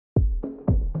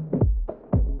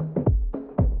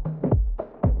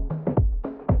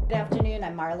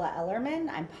Marla Ellerman.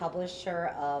 I'm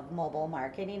publisher of Mobile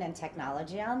Marketing and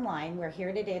Technology Online. We're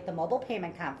here today at the Mobile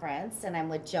Payment Conference, and I'm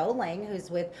with Joe Lang,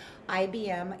 who's with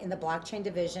IBM in the blockchain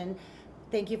division.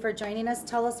 Thank you for joining us.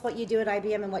 Tell us what you do at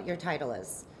IBM and what your title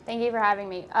is. Thank you for having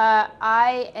me.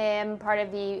 I am part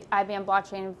of the IBM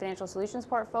Blockchain and Financial Solutions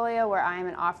portfolio, where I am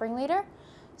an offering leader.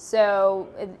 So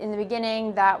in the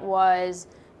beginning, that was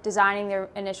designing their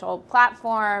initial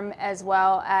platform, as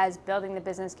well as building the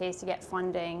business case to get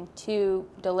funding to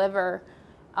deliver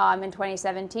in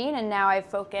 2017. And now I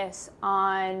focus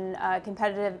on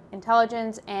competitive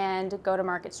intelligence and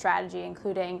go-to-market strategy,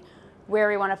 including where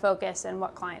we want to focus and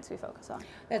what clients we focus on.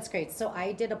 That's great. So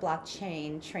I did a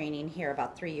blockchain training here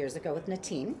about 3 years ago with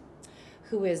Nateen,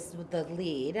 who is the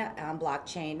lead on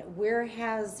blockchain. Where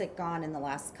has it gone in the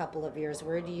last couple of years?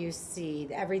 Where do you see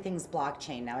everything's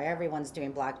blockchain now? Everyone's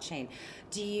doing blockchain.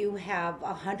 Do you have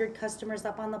 100 customers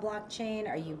up on the blockchain?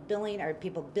 Are you billing? Are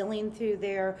people billing through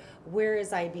there? Where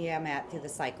is IBM at through the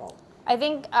cycle? I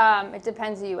think it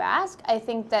depends who you ask. I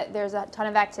think that there's a ton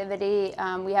of activity.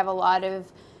 We have a lot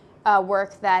of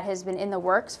work that has been in the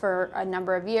works for a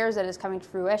number of years that is coming to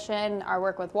fruition. Our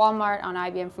work with Walmart on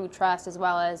IBM Food Trust, as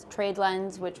well as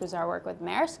TradeLens, which was our work with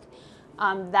Maersk.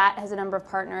 That has a number of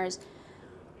partners.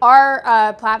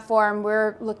 Our platform,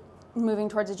 we're moving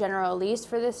towards a general release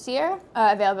for this year,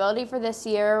 availability for this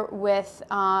year, with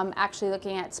actually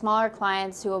looking at smaller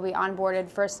clients who will be onboarded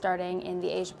first starting in the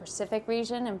Asia Pacific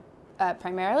region and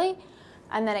primarily,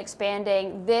 and then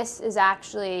expanding. This is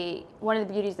actually one of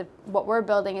the beauties of what we're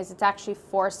building, is it's actually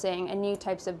forcing a new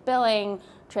types of billing,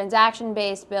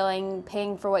 transaction-based billing,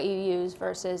 paying for what you use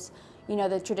versus, you know,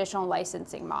 the traditional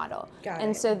licensing model.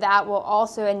 And so that will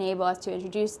also enable us to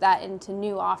introduce that into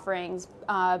new offerings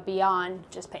beyond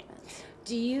just payments.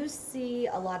 Do you see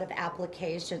a lot of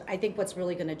application? I think what's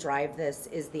really going to drive this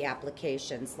is the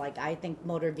applications. Like, I think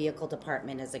motor vehicle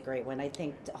department is a great one. I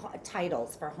think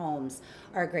titles for homes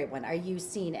are a great one. Are you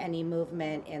seeing any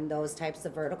movement in those types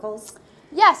of verticals?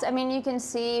 Yes, I mean, you can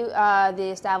see the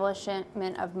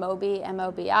establishment of MOBI,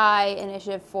 M-O-B-I,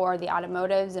 initiative for the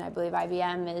automotives, and I believe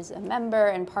IBM is a member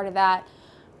and part of that.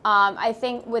 I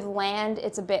think with land,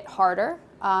 it's a bit harder.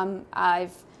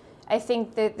 I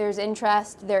think that there's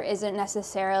interest. There isn't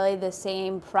necessarily the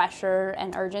same pressure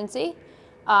and urgency,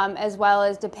 as well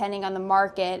as, depending on the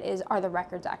market, are the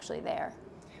records actually there?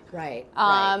 Right.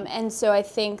 And so I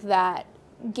think that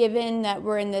given that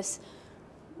we're in this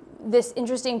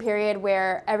interesting period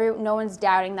where no one's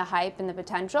doubting the hype and the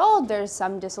potential, there's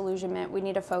some disillusionment. We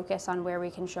need to focus on where we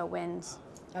can show wins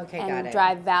and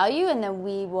drive value, and then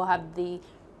we will have the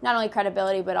not only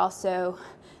credibility but also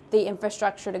the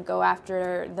infrastructure to go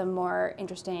after the more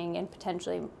interesting and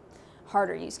potentially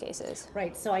harder use cases.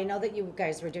 Right. So I know that you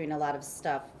guys were doing a lot of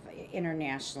stuff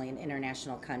internationally in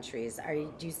international countries.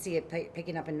 Do you see it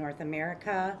picking up in North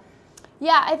America?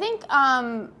 Yeah, I think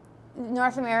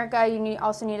North America, you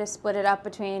also need to split it up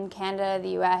between Canada,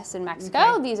 the US, and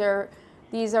Mexico. Okay.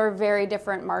 These are very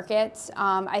different markets.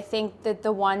 I think that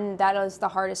the one that is the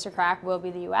hardest to crack will be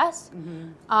the US.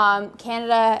 Mm-hmm.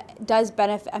 Canada does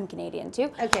benefit, I'm Canadian too,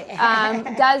 okay.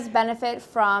 Does benefit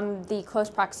from the close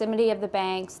proximity of the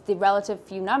banks, the relative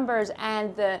few numbers,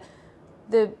 and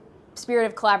the spirit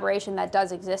of collaboration that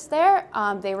does exist there.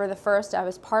 They were the first, I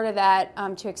was part of that,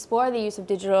 to explore the use of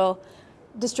digital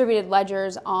distributed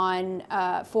ledgers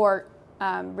for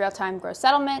real-time gross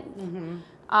settlement.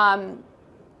 Mm-hmm.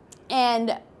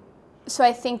 And so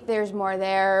I think there's more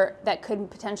there that could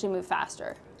potentially move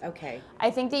faster. Okay. I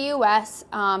think the U.S.,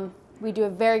 we do a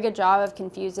very good job of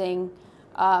confusing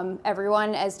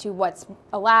everyone as to what's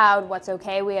allowed, what's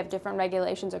okay. We have different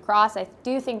regulations across. I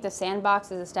do think the sandbox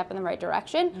is a step in the right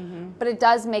direction, mm-hmm. but it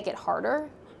does make it harder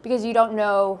because you don't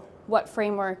know what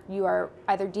framework you are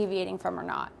either deviating from or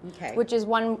not. Okay. Which is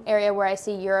one area where I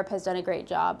see Europe has done a great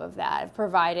job of that, of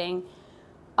providing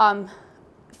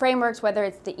frameworks, whether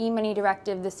it's the e-money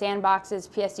directive, the sandboxes,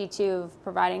 PSD2, of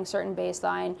providing certain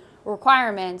baseline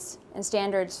requirements and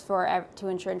standards to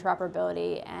ensure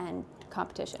interoperability and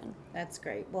competition. That's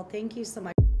great. Well, thank you so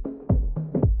much.